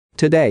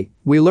Today,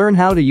 we learn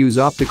how to use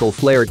Optical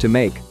Flare to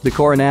make the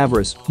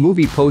coronavirus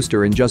movie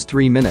poster in just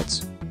 3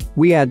 minutes.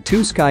 We add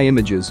 2 sky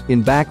images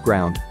in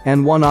background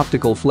and 1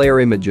 Optical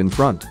Flare image in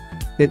front.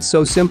 It's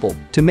so simple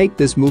to make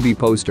this movie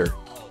poster.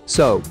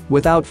 So,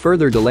 without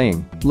further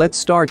delaying, let's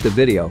start the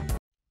video.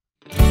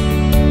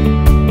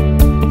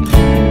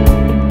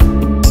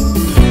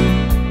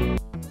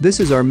 This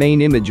is our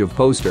main image of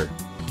poster.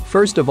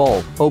 First of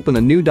all, open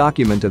a new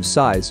document of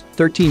size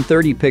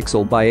 1330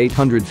 pixel by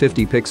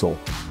 850 pixel.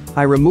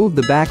 I remove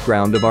the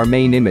background of our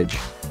main image.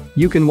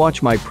 You can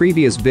watch my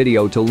previous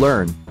video to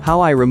learn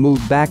how I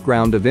remove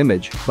background of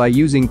image by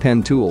using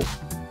pen tool.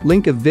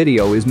 Link of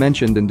video is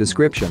mentioned in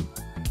description.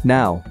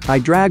 Now, I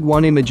drag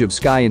one image of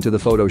sky into the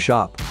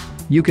Photoshop.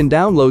 You can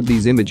download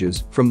these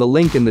images from the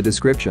link in the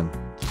description.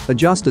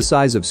 Adjust the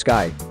size of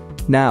sky.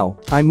 Now,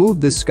 I move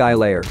this sky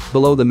layer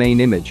below the main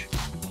image.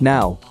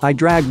 Now, I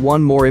drag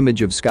one more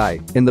image of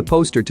sky in the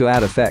poster to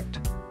add effect.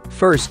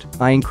 First,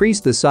 I increase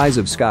the size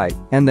of sky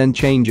and then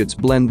change its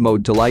blend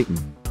mode to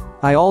lighten.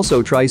 I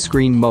also try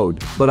screen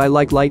mode, but I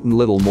like lighten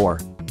little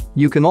more.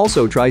 You can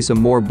also try some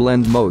more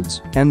blend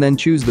modes and then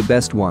choose the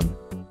best one.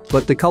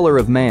 But the color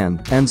of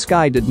man and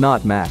sky did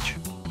not match.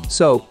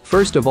 So,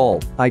 first of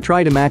all, I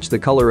try to match the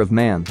color of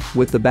man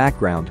with the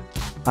background.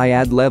 I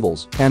add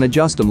levels and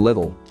adjust them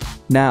little.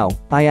 Now,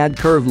 I add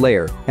curve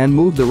layer and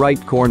move the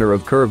right corner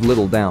of curve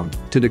little down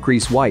to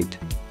decrease white.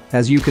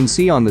 As you can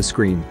see on the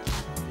screen.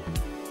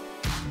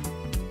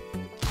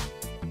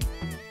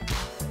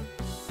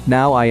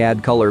 Now I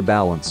add color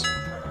balance.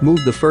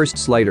 Move the first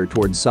slider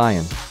towards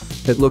cyan.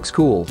 It looks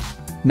cool.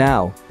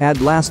 Now,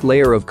 add last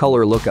layer of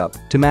color lookup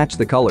to match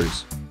the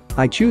colors.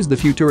 I choose the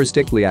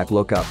futuristic lilac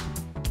lookup.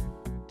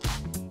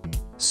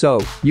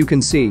 So, you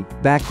can see,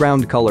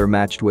 background color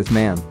matched with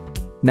man.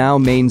 Now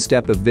main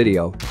step of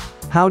video.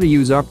 How to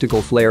use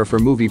Optical Flare for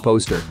movie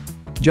poster.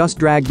 Just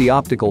drag the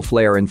Optical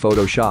Flare in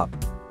Photoshop.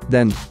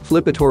 Then,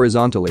 flip it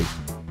horizontally.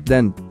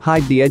 Then,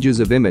 hide the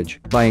edges of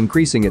image by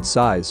increasing its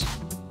size.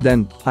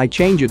 Then, I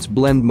change its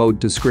blend mode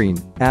to screen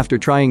after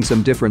trying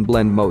some different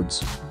blend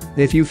modes.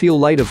 If you feel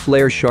light of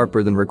flare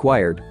sharper than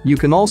required, you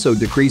can also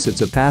decrease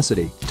its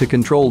opacity to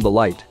control the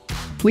light.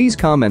 Please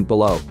comment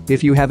below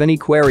if you have any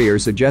query or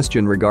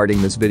suggestion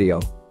regarding this video.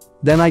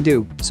 Then I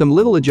do some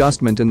little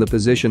adjustment in the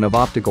position of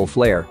Optical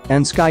Flare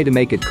and sky to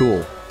make it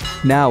cool.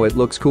 Now it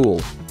looks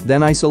cool.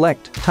 Then I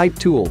select Type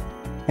tool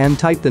and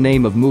type the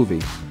name of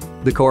movie.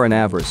 The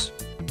coronavirus.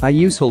 I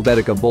use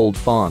Helvetica bold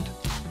font.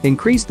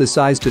 Increase the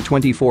size to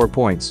 24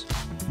 points.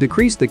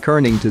 Decrease the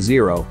kerning to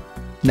 0.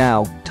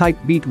 Now, type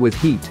beat with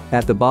heat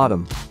at the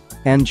bottom.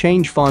 And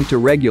change font to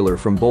regular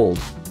from bold.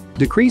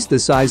 Decrease the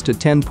size to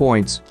 10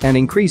 points and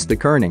increase the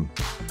kerning.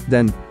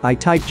 Then, I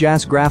type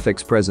Jass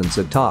graphics presence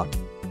at top.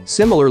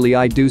 Similarly,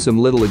 I do some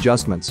little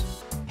adjustments.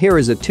 Here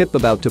is a tip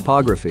about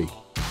typography.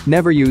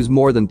 Never use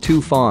more than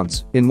 2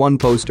 fonts in one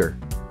poster.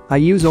 I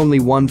use only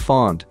 1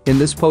 font in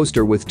this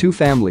poster with 2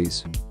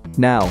 families.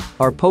 Now,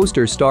 our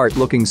poster start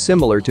looking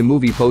similar to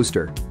movie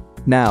poster.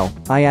 Now,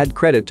 I add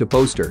credit to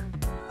poster.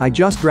 I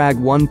just drag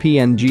one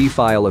PNG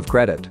file of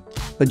credit.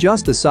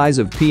 Adjust the size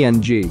of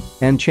PNG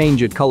and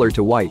change it color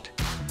to white.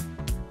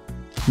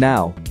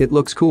 Now, it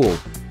looks cool.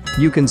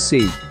 You can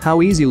see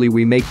how easily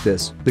we make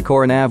this, the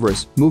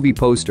coronavirus movie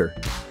poster.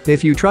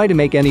 If you try to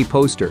make any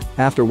poster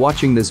after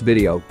watching this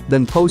video,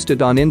 then post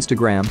it on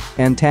Instagram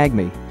and tag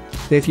me.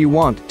 If you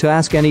want to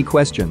ask any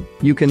question,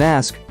 you can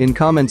ask in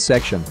comment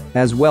section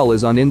as well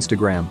as on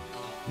Instagram.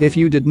 If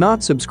you did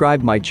not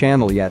subscribe my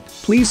channel yet,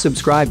 please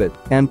subscribe it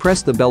and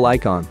press the bell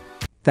icon.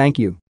 Thank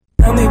you.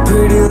 Tell me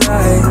pretty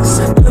lies,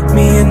 look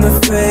me in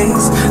the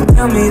face,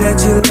 tell me that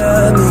you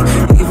love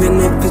me, even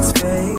if it's fake.